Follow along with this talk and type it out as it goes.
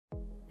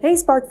Hey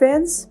Spark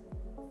fans!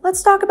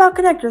 Let's talk about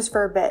connectors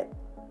for a bit.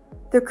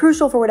 They're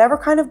crucial for whatever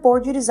kind of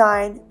board you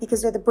design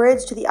because they're the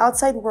bridge to the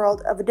outside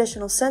world of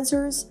additional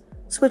sensors,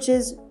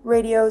 switches,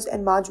 radios,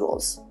 and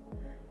modules.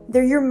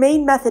 They're your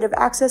main method of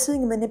accessing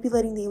and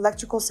manipulating the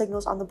electrical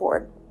signals on the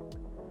board.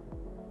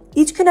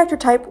 Each connector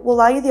type will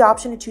allow you the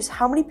option to choose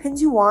how many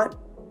pins you want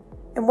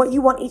and what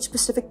you want each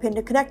specific pin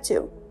to connect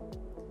to.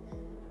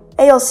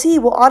 ALC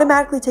will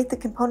automatically take the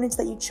components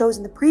that you chose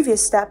in the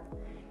previous step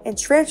and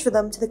transfer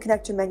them to the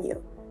connector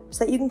menu,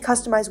 so that you can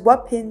customize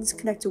what pins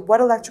connect to what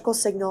electrical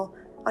signal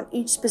on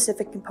each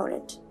specific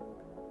component.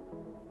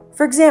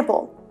 For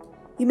example,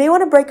 you may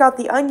want to break out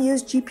the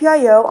unused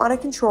GPIO on a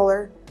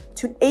controller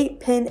to an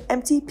 8-pin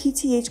empty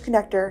PTH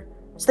connector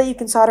so that you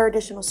can solder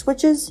additional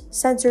switches,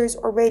 sensors,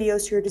 or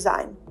radios to your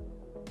design.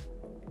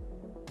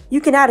 You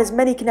can add as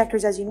many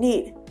connectors as you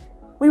need.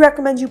 We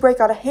recommend you break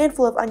out a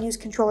handful of unused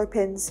controller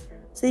pins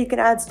so you can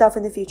add stuff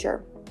in the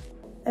future.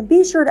 And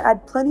be sure to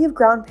add plenty of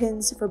ground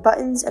pins for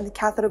buttons and the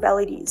cathode of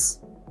LEDs.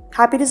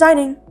 Happy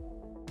designing!